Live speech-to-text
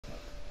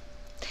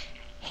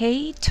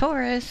Hey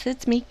Taurus,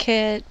 it's me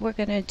Kit. We're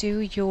going to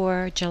do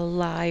your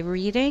July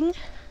reading,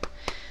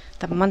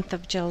 the month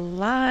of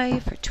July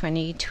for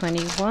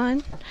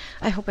 2021.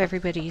 I hope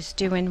everybody's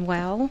doing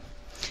well.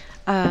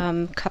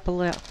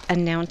 Couple of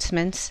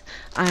announcements.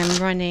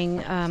 I'm running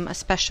a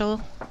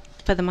special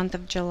for the month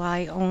of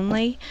July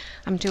only.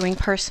 I'm doing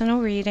personal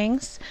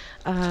readings,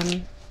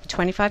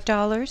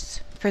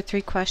 $25 for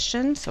 3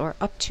 questions or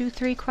up to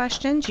 3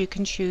 questions. You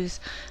can choose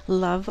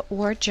love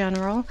or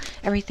general.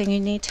 Everything you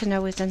need to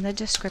know is in the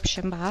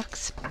description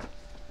box.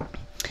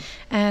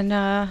 And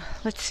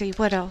let's see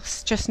what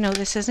else. Just know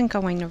this isn't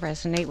going to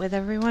resonate with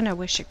everyone. I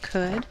wish it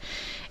could.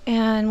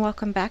 And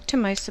welcome back to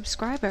my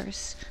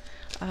subscribers.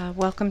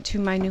 Welcome to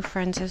my new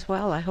friends as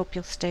well. I hope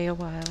you'll stay a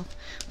while.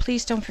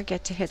 Please don't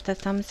forget to hit the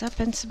thumbs up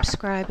and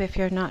subscribe if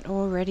you're not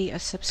already a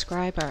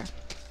subscriber.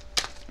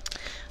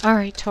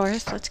 Alright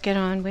Taurus, let's get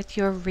on with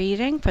your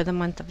reading for the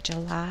month of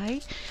July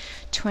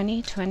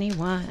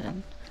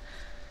 2021.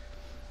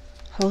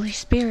 Holy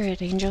Spirit,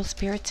 angel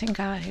spirits and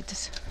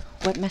guides,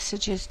 what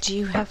messages do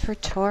you have for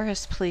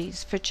Taurus,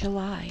 please, for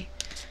July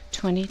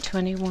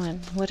 2021?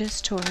 What does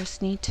Taurus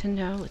need to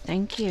know?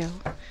 Thank you.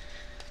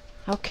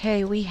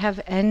 Okay, we have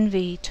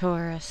envy,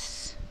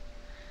 Taurus.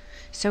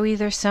 So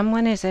either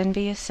someone is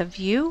envious of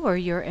you or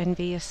you're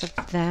envious of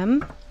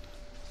them.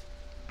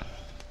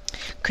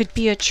 Could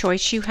be a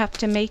choice you have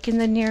to make in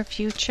the near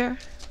future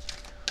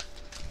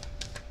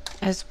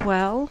as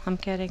well. I'm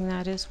getting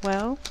that as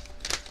well.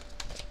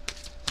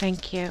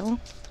 Thank you.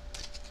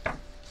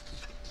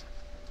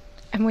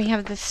 And we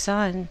have the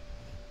Sun.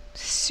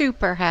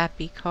 Super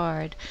happy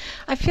card.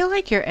 I feel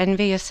like you're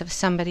envious of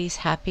somebody's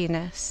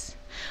happiness,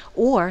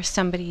 or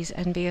somebody's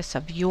envious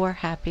of your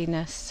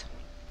happiness.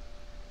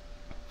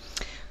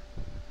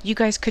 You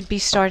guys could be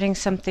starting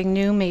something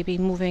new, maybe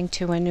moving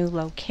to a new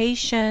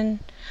location.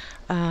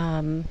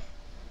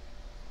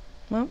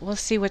 Well, we'll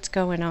see what's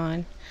going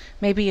on.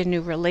 Maybe a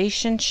new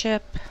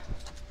relationship.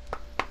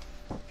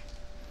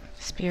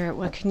 Spirit,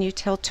 what can you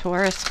tell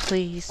Taurus,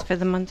 please, for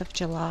the month of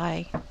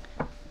July?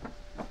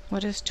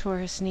 What does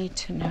Taurus need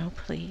to know,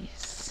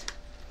 please?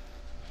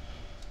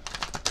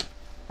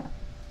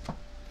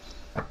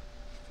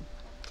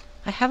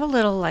 I have a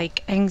little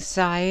like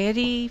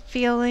anxiety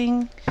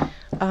feeling.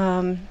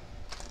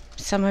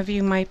 Some of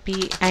you might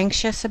be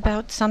anxious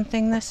about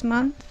something this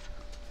month.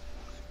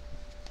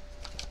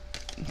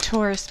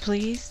 Taurus,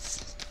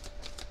 please.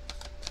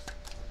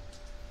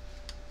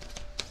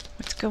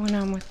 What's going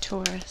on with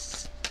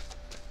Taurus?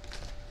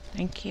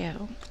 Thank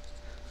you.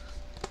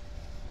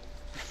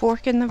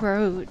 Fork in the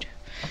road.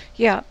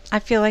 Yeah, I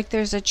feel like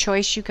there's a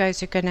choice you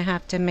guys are going to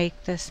have to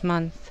make this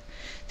month.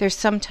 There's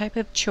some type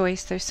of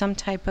choice. There's some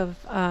type of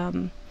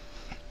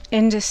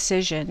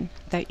indecision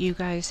that you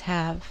guys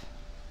have.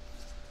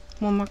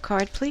 One more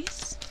card,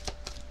 please.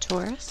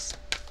 Taurus.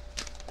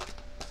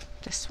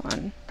 This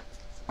one.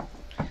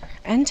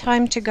 And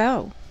time to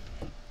go.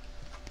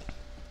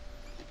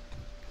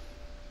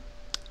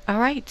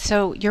 Alright,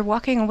 so you're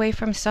walking away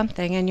from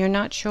something and you're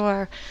not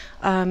sure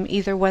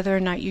either whether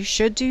or not you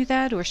should do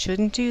that or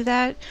shouldn't do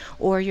that,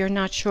 or you're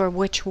not sure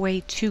which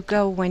way to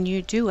go when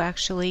you do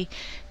actually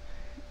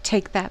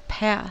take that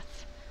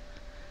path.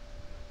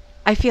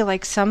 I feel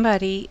like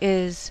somebody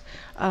is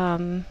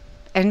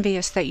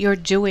envious that you're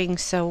doing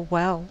so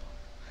well.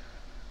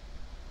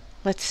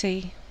 Let's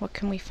see, what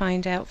can we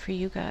find out for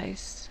you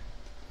guys?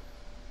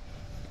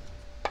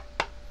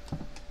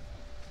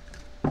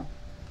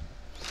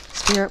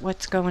 Spirit,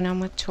 what's going on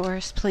with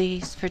Taurus,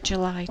 please, for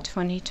July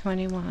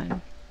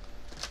 2021?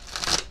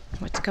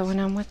 What's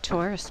going on with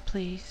Taurus,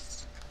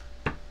 please?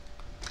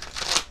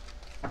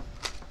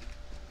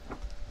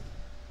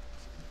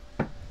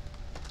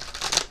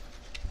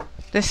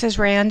 This is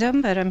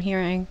random, but I'm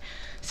hearing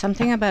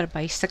something about a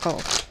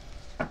bicycle.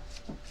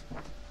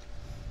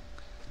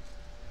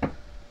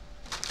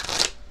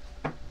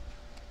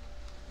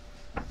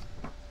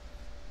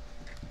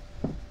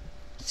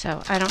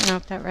 So I don't know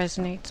if that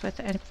resonates with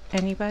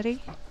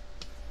anybody.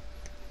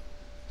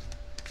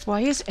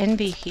 Why is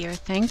envy here?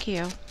 Thank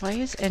you. Why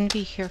is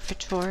envy here for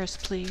Taurus,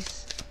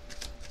 please?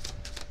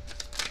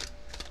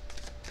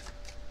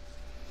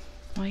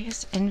 Why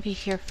is envy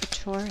here for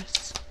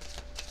Taurus?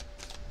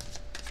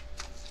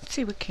 Let's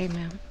see what came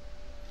out.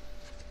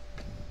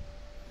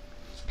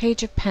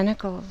 Page of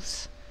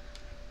Pentacles.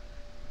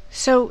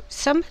 So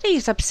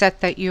somebody's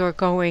upset that you're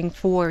going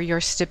for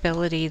your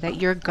stability, that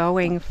you're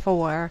going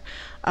for,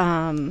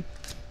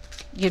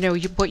 you know,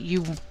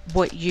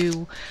 what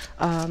you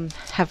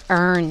have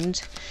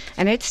earned,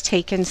 and it's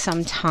taken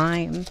some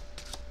time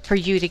for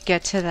you to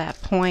get to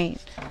that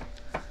point.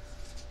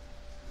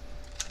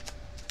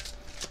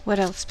 What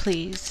else,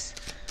 please?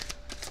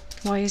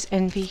 Why is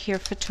envy here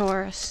for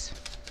Taurus?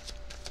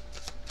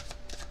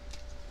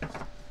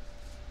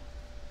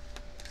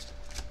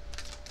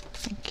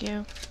 Thank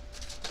you.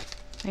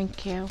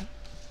 Thank you.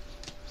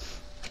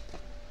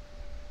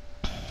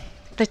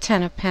 The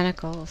Ten of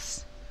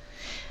Pentacles.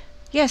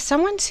 Yes,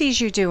 someone sees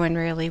you doing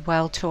really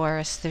well,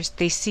 Taurus.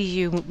 They see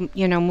you,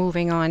 you know,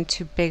 moving on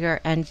to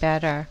bigger and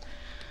better.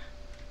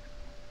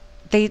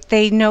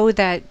 they know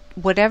that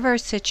whatever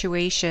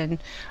situation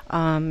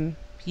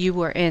you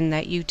were in,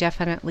 that you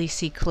definitely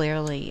see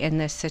clearly in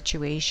this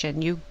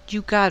situation.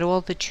 You got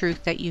all the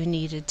truth that you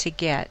needed to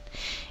get.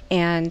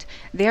 And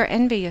they're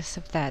envious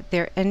of that.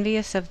 They're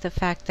envious of the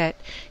fact that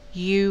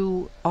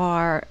you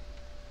are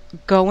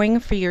going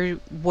for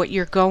what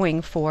you're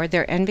going for.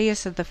 They're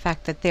envious of the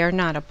fact that they're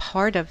not a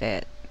part of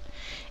it.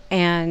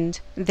 And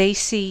they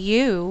see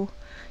you,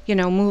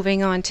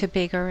 moving on to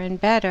bigger and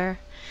better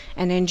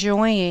and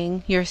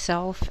enjoying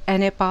yourself,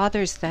 and it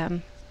bothers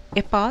them.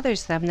 It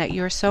bothers them that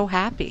you're so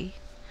happy.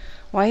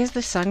 Why is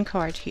the Sun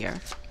card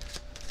here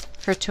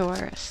for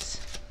Taurus?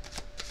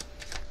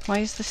 Why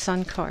is the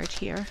Sun card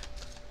here?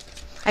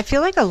 I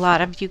feel like a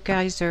lot of you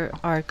guys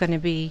are going to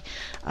be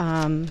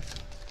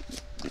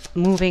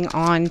moving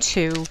on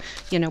to,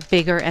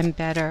 bigger and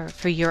better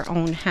for your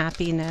own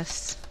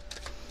happiness.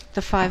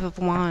 The Five of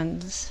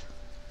Wands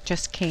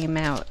just came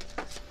out.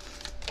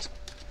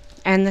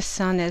 And the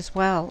Sun as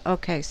well.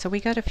 Okay, so we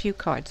got a few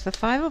cards. The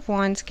Five of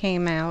Wands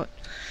came out.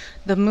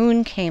 The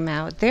Moon came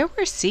out. There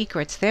were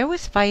secrets. There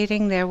was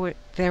fighting. There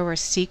were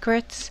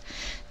secrets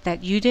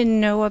that you didn't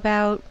know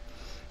about.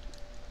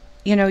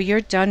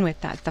 You're done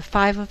with that. The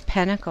Five of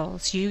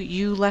Pentacles.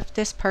 You left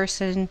this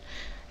person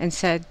and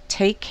said,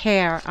 take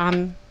care.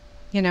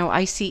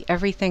 I see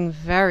everything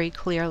very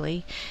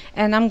clearly,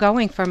 and I'm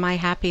going for my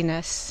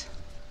happiness.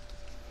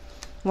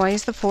 Why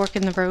is the fork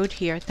in the road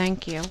here?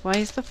 Thank you. Why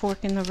is the fork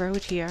in the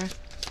road here?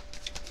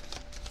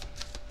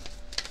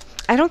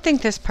 I don't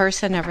think this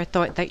person ever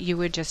thought that you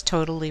would just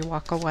totally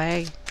walk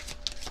away.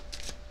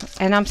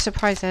 And I'm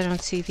surprised I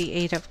don't see the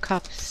Eight of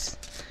Cups.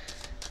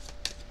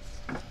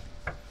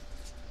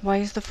 Why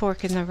is the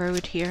fork in the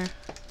road here?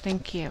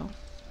 Thank you.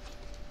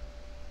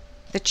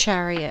 The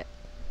Chariot.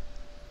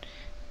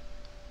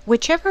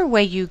 Whichever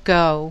way you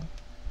go,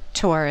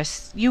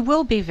 Taurus, you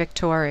will be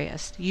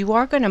victorious. You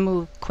are going to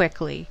move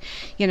quickly.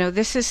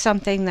 This is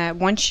something that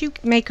once you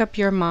make up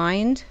your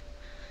mind,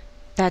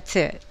 that's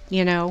it.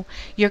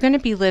 You're going to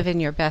be living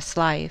your best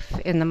life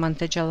in the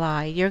month of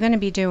July. You're going to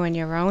be doing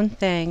your own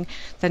thing.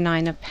 The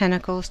Nine of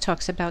Pentacles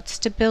talks about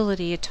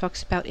stability. It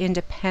talks about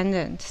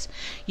independence.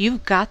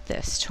 You've got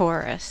this,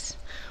 Taurus.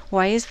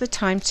 Why is the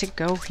time to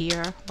go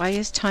here? Why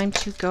is time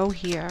to go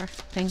here?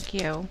 Thank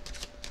you.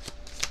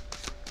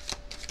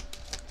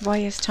 Why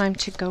is time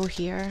to go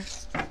here?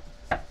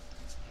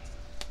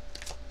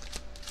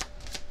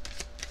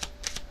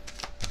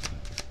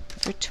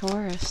 For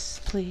Taurus,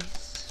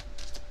 please.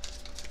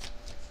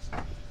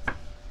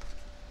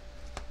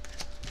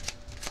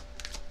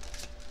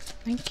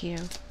 Thank you.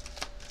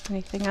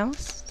 Anything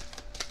else?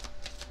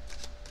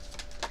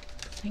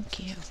 Thank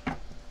you.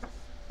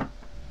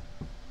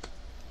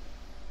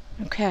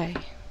 Okay.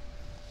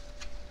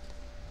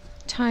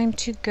 Time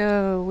to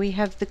go. We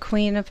have the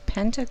Queen of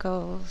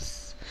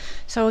Pentacles.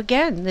 So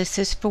again, this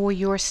is for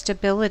your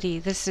stability.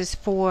 This is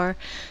for,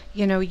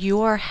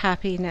 your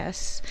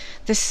happiness.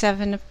 The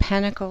Seven of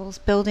Pentacles,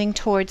 building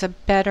towards a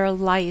better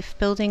life,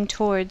 building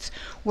towards,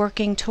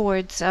 working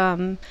towards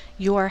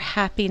your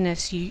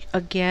happiness.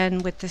 Again,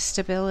 with the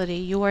stability,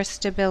 your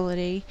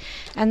stability.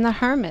 And the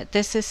Hermit,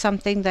 this is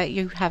something that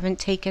you haven't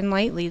taken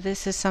lightly.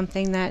 This is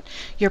something that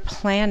you're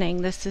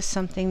planning. This is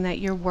something that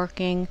you're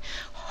working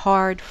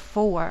hard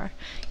for,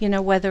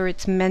 whether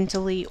it's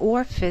mentally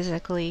or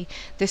physically.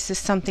 This is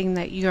something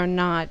that you're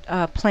not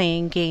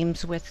playing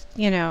games with.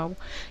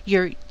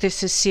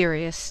 This is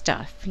serious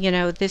stuff.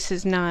 This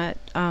is not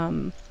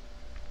fun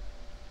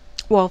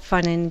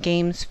and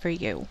games for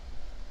you.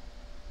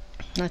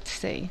 Let's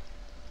see,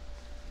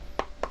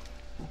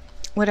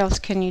 what else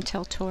can you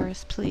tell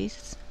Taurus,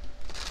 please?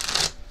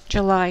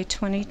 July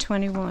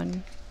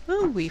 2021.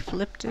 Ooh, we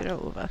flipped it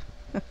over.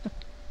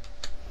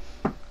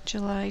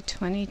 July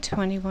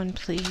 2021,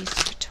 please,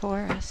 for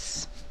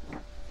Taurus.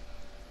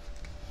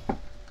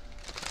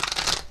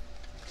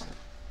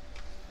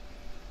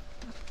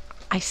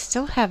 I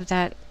still have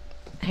that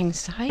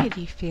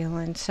anxiety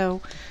feeling,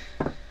 so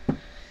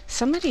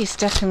somebody's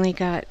definitely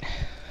got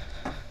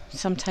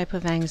some type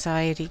of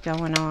anxiety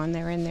going on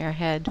there in their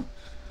head.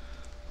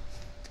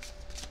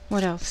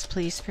 What else,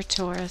 please, for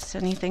Taurus?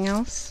 Anything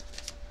else?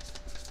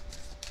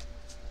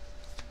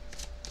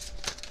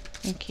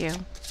 Thank you.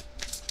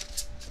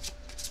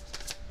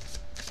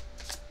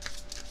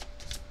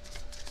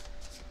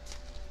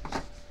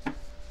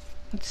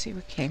 Let's see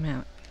what came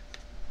out.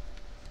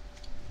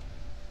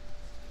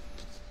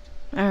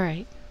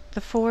 Alright,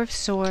 the Four of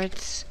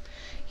Swords.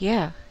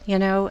 Yeah,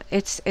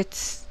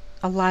 it's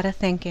a lot of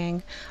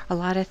thinking.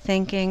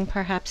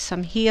 Perhaps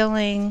some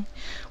healing.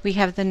 We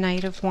have the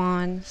Knight of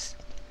Wands.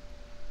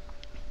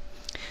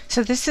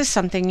 So this is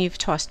something you've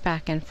tossed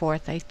back and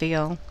forth, I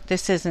feel.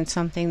 This isn't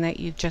something that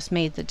you've just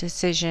made the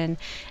decision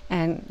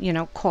and,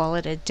 call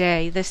it a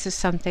day. This is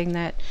something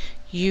that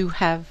you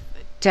have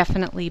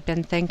definitely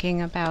been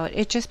thinking about.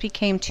 It just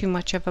became too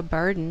much of a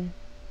burden.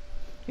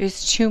 It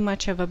was too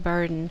much of a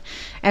burden.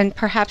 And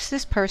perhaps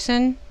this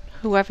person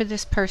whoever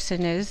this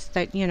person is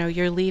that, you know,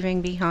 you're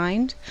leaving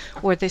behind,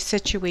 or the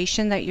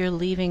situation that you're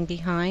leaving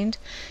behind,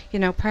 you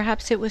know,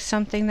 perhaps it was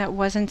something that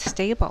wasn't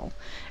stable,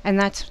 and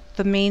that's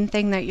the main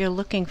thing that you're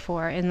looking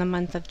for in the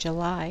month of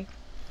July.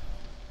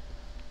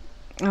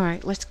 All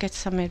right, let's get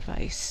some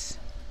advice.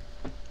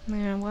 You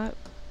know what?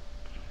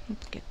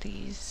 Let's get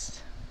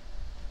these.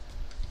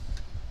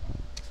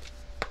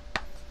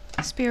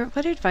 Spirit,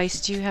 what advice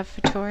do you have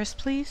for Taurus,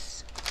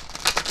 please?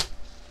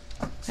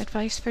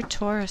 Advice for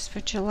Taurus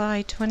for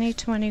July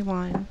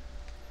 2021.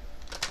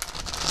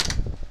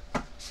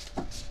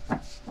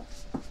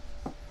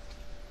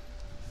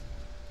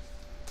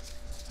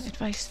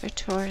 Advice for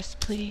Taurus,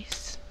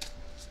 please.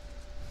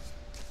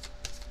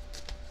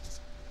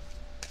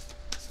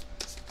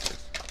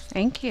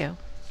 Thank you.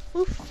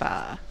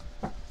 Oofa.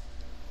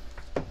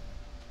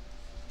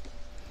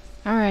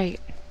 All right.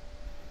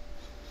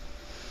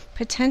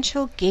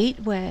 Potential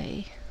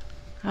gateway.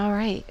 All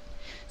right.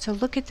 So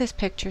look at this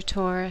picture,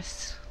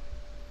 Taurus.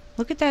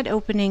 Look at that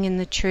opening in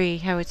the tree,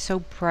 how it's so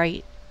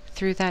bright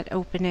through that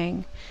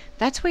opening.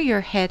 That's where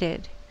you're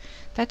headed.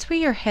 That's where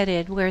you're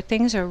headed, where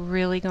things are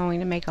really going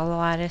to make a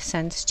lot of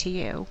sense to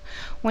you.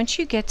 Once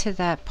you get to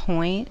that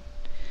point,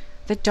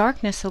 the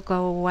darkness will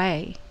go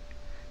away.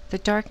 The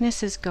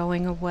darkness is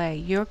going away.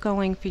 You're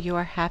going for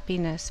your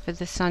happiness, for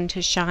the sun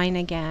to shine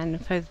again,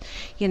 for,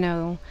 you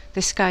know,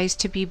 the skies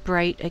to be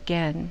bright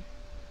again.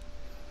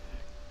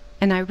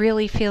 And I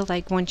really feel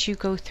like once you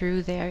go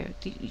through there,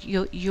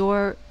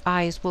 your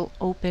eyes will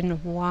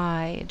open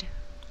wide,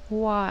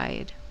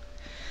 wide.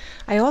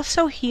 I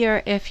also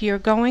hear if you're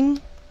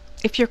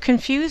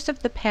confused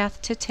of the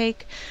path to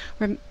take,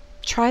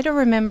 try to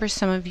remember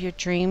some of your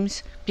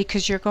dreams,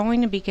 because you're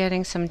going to be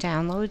getting some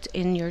downloads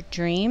in your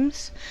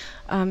dreams.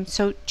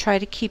 So try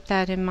to keep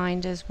that in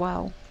mind as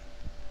well.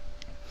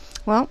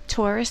 Well,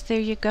 Taurus, there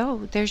you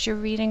go. There's your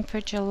reading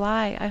for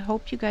July. I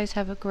hope you guys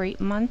have a great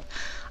month.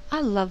 I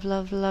love,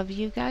 love, love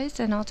you guys,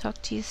 and I'll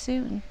talk to you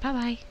soon.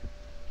 Bye-bye.